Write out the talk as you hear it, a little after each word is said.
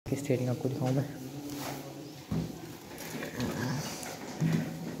की स्टीयरिंग आपको दिखाऊँ मैं।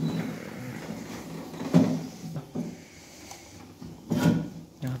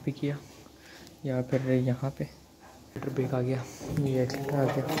 यहाँ पे किया या फिर यहाँ पे ब्रेक आ गया, ये एक्सीटर आ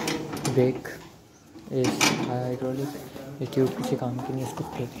गया, ब्रेक, हाइड्रोलिक, ये ट्यूब किसी काम की नहीं, इसको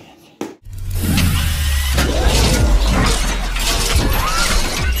फेंक दिया।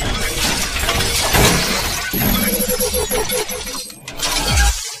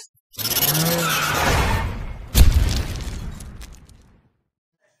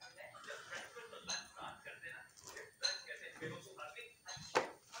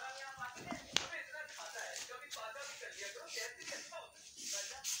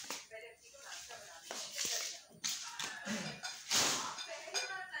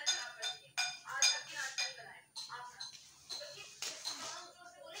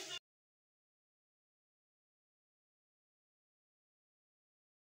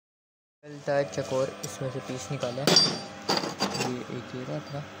 टायर चकोर, इसमें से पीस निकाला है, ये एक ही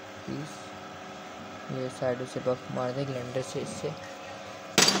था पीस, ये साइडों से बफ मार दे ग्लैंडर से, इससे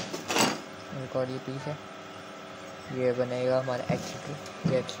एक और ये पीस है, ये बनेगा हमारा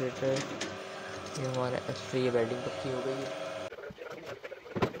एक्सीटर, ये एक्सीटर, ये हमारा एक्सीटर, ये वेल्डिंग पक्की हो गई है।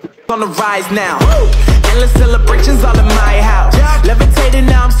 On the rise now, endless celebrations all in my house. Levitating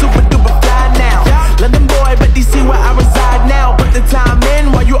now, I'm super duper fly now. London boy, but they see where I reside now. Put the time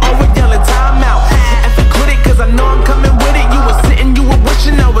in while you always yelling time out. And for quit it, cause I know I'm coming with it. You were sitting, you were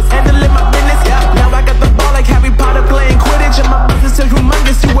wishing I was handling my business. Now I got the ball like Harry Potter playing Quidditch. And my business is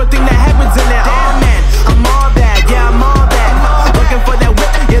humongous, you would think that happens in it. Oh man, I'm all that, yeah, I'm all that. Looking for that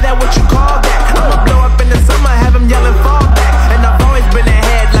whip, yeah, that what you call that. I'ma blow up in the summer, have them yelling fall back. And I've always been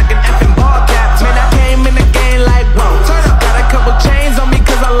ahead like an effing ball cap. Man, I came in the game like, whoa. Got a couple chains on me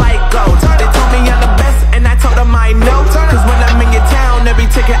cause I like gold. They told me I'm the best and I told them I know. Cause when I'm in your town, every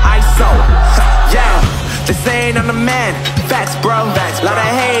ticket I sold. Yeah, they saying I'm the man. Facts, bro. Lot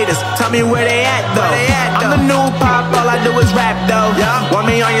of haters, tell me where they at though. I'm the new pop, all I do is rap though. Want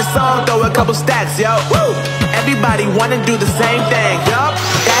me on your song, throw a couple stacks, yo. Woo! Everybody wanna do the same thing, yo.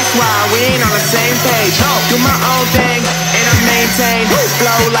 That's why we ain't on the same page. Do my own thing and I maintain.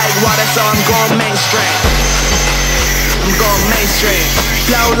 Flow like water, so I'm going mainstream. I'm going mainstream.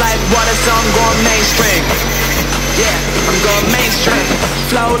 Flow like water, so I'm going mainstream. Yeah, I'm going mainstream.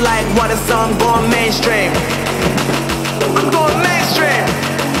 Flow like water, so I'm going mainstream. I'm going mainstream.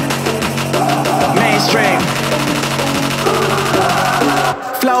 Mainstream.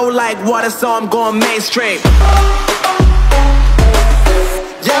 Flow like water, so I'm going mainstream.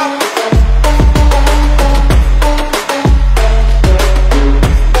 Yeah.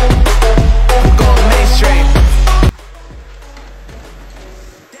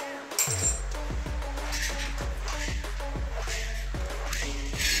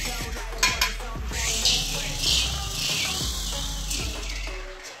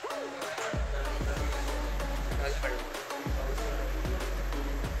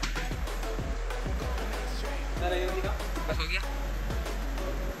 बस हो गया।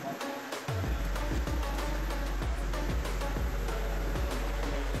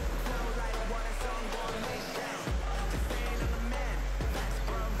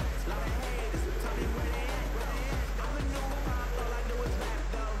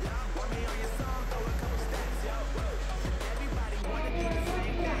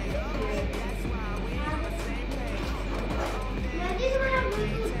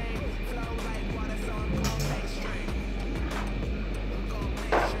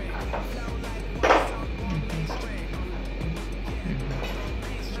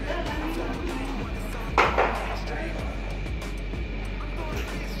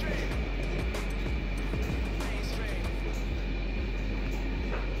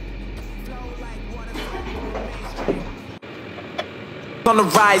 On the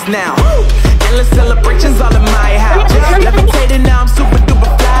rise now, endless celebrations all in my house. Levitating now, I'm super duper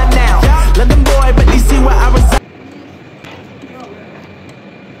fly now. London boy, but they see where I reside.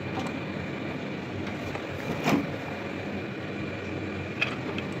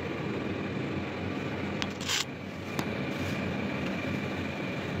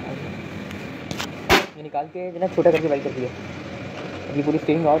 ये निकाल के जना छोटा करके weld कर दिया। ये पूरी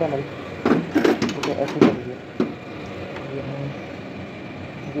स्टीयरिंग आउट है हमारी, तो ऐसे कर दिया।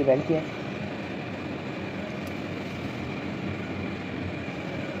 ये वेल्ड किया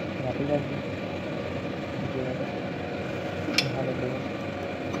यहाँ पे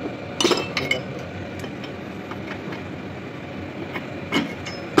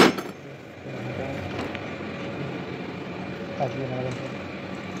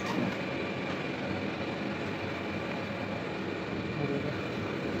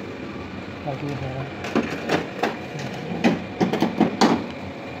बाकी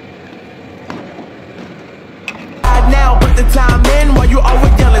now, put the time in while you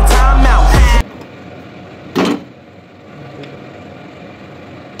always yelling time out.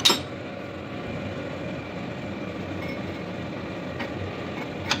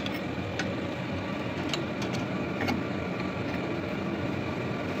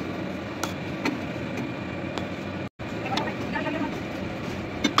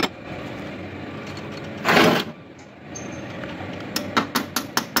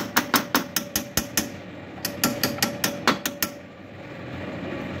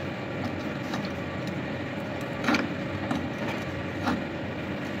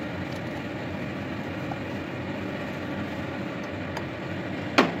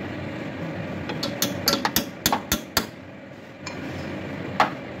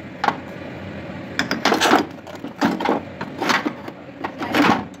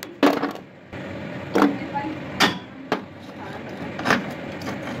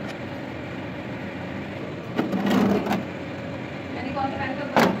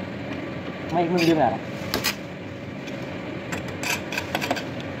 मैं 1 मिनट में आ रहा हूँ।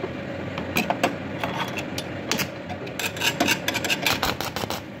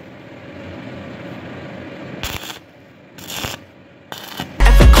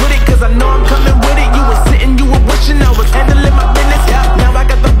 I know I'm coming with it. You were sitting, you were wishing I was handling my business. Now I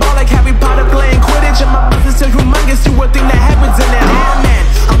got the ball like Harry Potter playing Quidditch, and my business is humongous. You would think that happens in it. Oh man,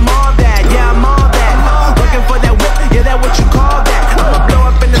 I'm all that, yeah, I'm all that. Working for that whip, yeah, that what you call that. I'ma blow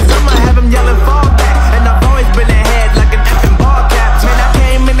up in the summer, have them yelling fall back. And I've always been ahead like an effing ball cap. Man, I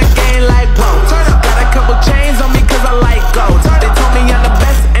came in the game like whoa. Got a couple chains on me cause I like gold. They told me I'm the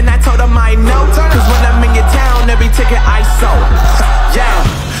best, and I told them I know. Cause when I'm in your town, every ticket I sold. Yeah.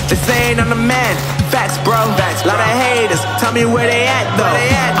 They saying I'm the man, facts bro, facts, lot of haters, tell me where they at though.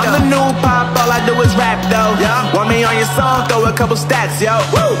 I'm the new pop, all I do is rap though. Want me on your song, throw a couple stats, yo.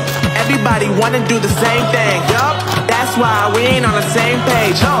 Woo! Everybody wanna do the same thing, yo. That's why we ain't on the same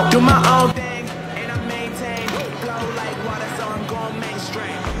page. Do my own thing, and I maintain. Flow like water, so I'm going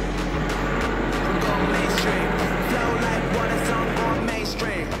mainstream. I'm going mainstream. Flow like water, so I'm going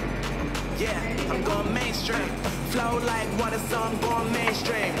mainstream. Yeah, I'm going mainstream. Flow like water, so I'm going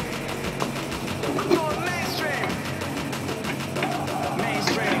mainstream. I'm going mainstream.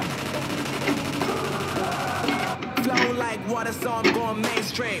 Mainstream. Flow like water, so I'm going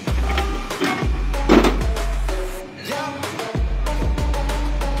mainstream. Yeah.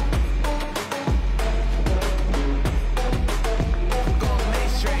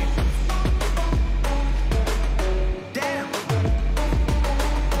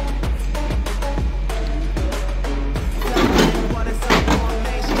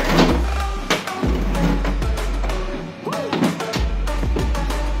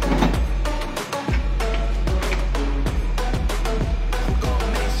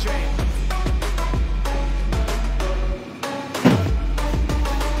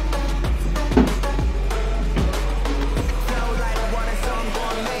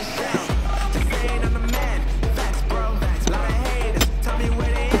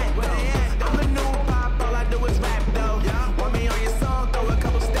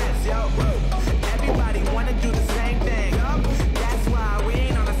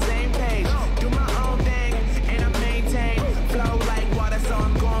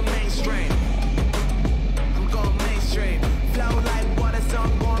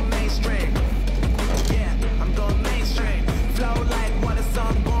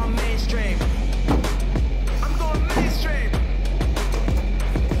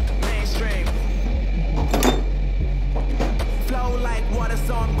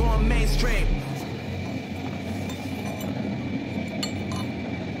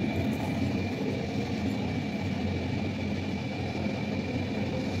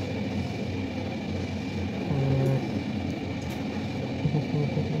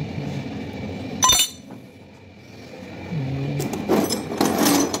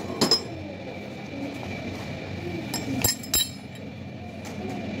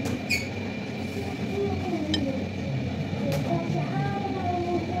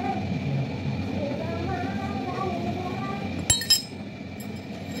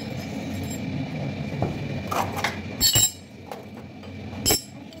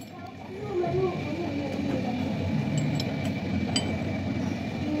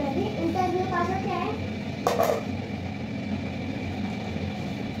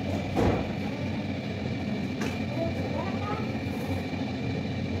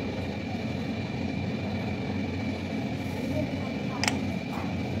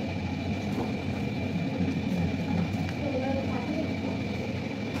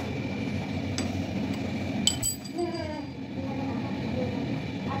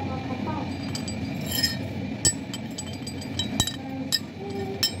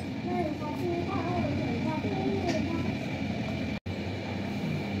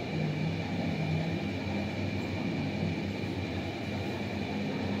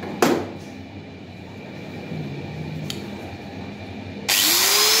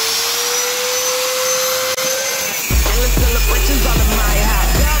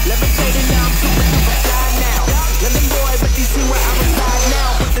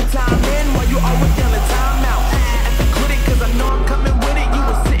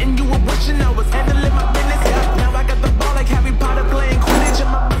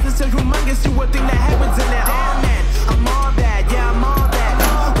 see what thing that happens in there. Oh man, I'm all that, yeah, I'm all that.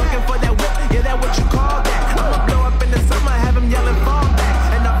 Looking for that whip, yeah, that what you call that. I'ma blow up in the summer, have them yelling fall back.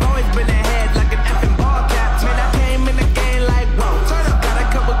 And I've always been ahead like an effing ball cap. Man, I came in the game like, whoa. Got a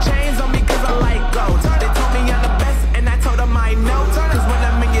couple chains on me cause I like gold. They told me I'm the best and I told them I know. Cause when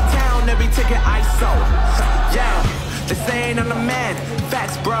I'm in your town, every ticket I sold. Yeah, they saying I'm the man.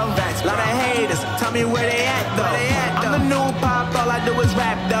 Facts, bro. Facts. Lot of haters. Tell me where they at though. I'm the new pop, all I do is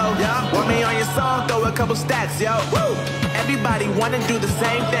rap though. Want me on your song, throw a couple stacks, yo. Woo! Everybody wanna do the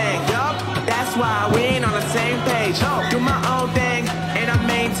same thing, yo. That's why we ain't on the same page. Do my own thing and I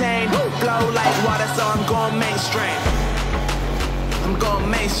maintain. Flow like water, so I'm going mainstream. I'm going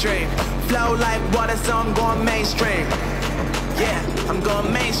mainstream. Flow like water, so I'm going mainstream. Yeah, I'm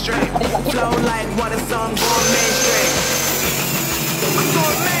going mainstream. Flow like water, so I'm going mainstream. I'm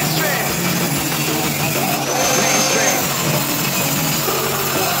going mainstream. Mainstream.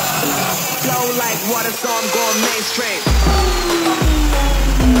 Flow like water, so I'm going mainstream.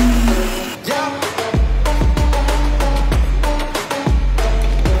 Yeah.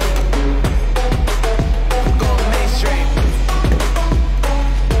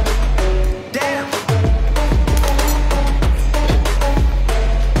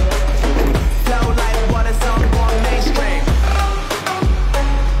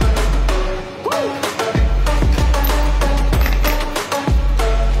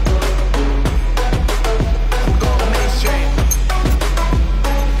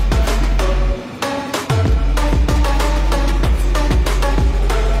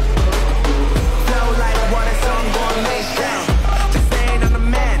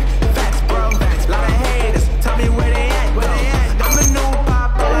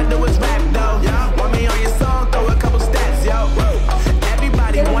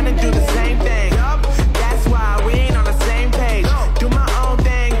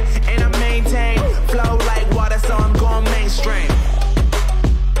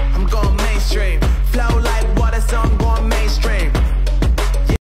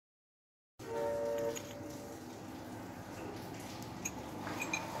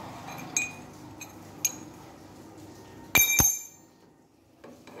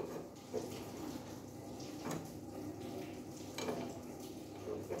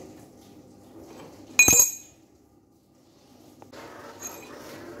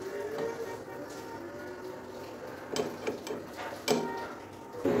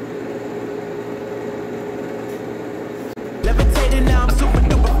 Levitating now, I'm super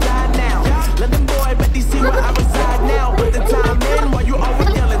duper fly now. London boy, but they see where I reside now. Put the time in while you always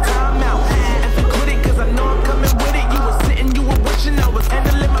yelling time out. And for quit it, cause I know I'm coming with it. You were sitting, you were wishing I was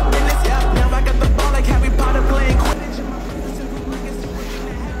handling my business. Now I got the ball like Harry Potter playing Quidditch.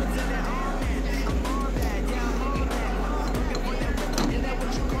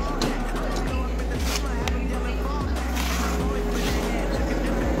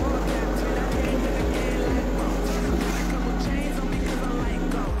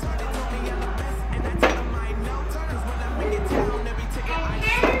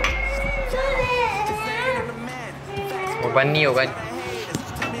 वो बंद नहीं होगा।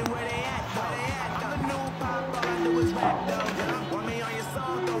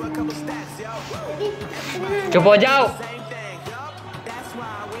 चुप हो जाओ।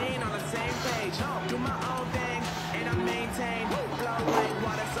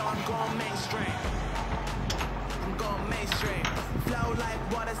 Flow like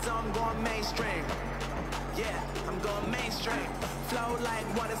water, so I'm going mainstream. I'm going mainstream.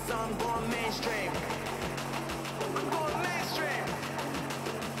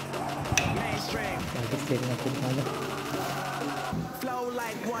 Mainstream. Flow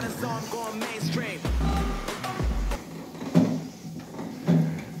like water, so I'm going mainstream.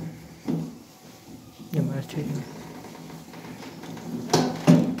 ये हमारा steering है।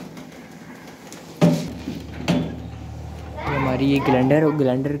 ये हमारी ये ग्राइंडर और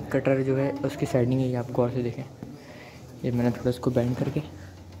ग्राइंडर कटर जो है उसकी साइडिंग है, ये आप गौर से देखें। ये मैंने थोड़ा इसको बैंड करके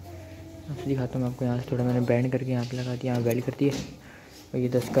आपसे दिखाता हूँ। आपको यहाँ से थोड़ा मैंने बैंड करके यहाँ पे लगा दिया, यहाँ वेल्ड कर दिया। और ये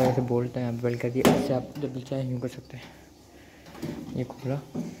 10 का ऐसे बोल्ट है, यहाँ पे वेल्ड कर दिया। इससे आप जब भी चाहे यूँ कर सकते हैं। ये खोला,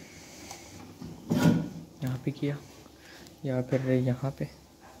 यहाँ पे किया, या फिर यहाँ पे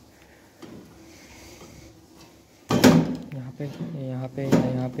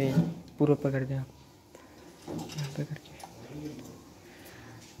यहाँ पे पूरा पकड़ दें आप, यहाँ पे करके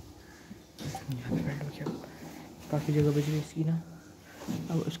यहाँ पे वेल्ड हो गया। काफ़ी जगह बच गई इसकी ना।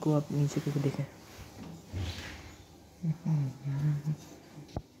 अब इसको आप नीचे करके देखें,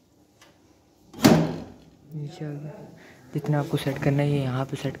 नीचे आ गया। जितना आपको सेट करना है ये यहाँ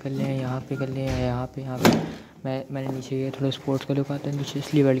पे सेट कर लें, यहाँ पे कर लें, यहाँ पे मैंने नीचे गया। थोड़ा स्पोर्ट्स का लुक आता है नीचे,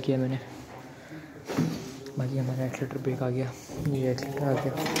 इसलिए वेल्ड किया मैंने। बाकी हमारा एक्सीलरेटर ब्रेक आ गया, ये एक्सीलरेटर आ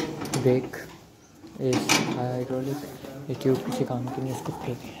गया, ब्रेक हाइड्रोलिक, ये ट्यूब किसी काम की नहीं, इसको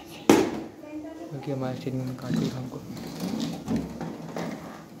फेंक दिया। बाकी हमारा स्टीयरिंग में काट दिया हमको।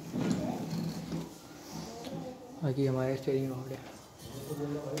 बाकी हमारा स्टीयरिंग रोड है,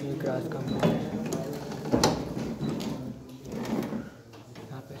 ये क्रॉस काम कर रहा है,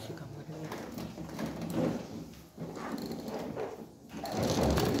 यहाँ पे ऐसे काम करेंगे।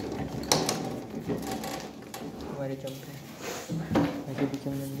 हमारे जंप है ऐसे पीछे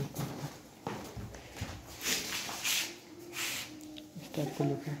में इस टाइप को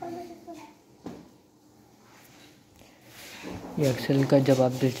लुक है। ये एक्सेल का जब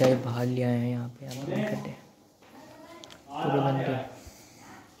आप दिल चाहे बाहर ले आए हैं, यहाँ पे आप बंद कर दें, पूरे बंद कर,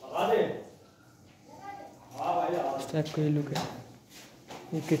 इस टाइप का ये लुक है।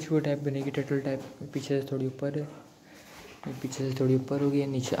 ये केचुआ टाइप बनेगी, टर्टल टाइप, पीछे से थोड़ी ऊपर है, ये पीछे से थोड़ी ऊपर होगी,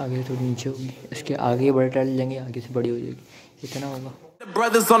 नीचे आगे से थोड़ी नीचे होगी, इसके आगे बड़े टर्टल लेंगे, आगे से बड़ी हो जाएगी, इतना होगा।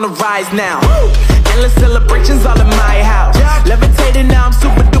 Brothers on the rise now. Endless celebrations all in my house. Levitating now, I'm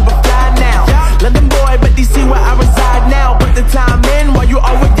super duper fly now. London boy, but they see where I reside now. Put the time in while you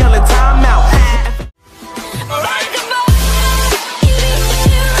always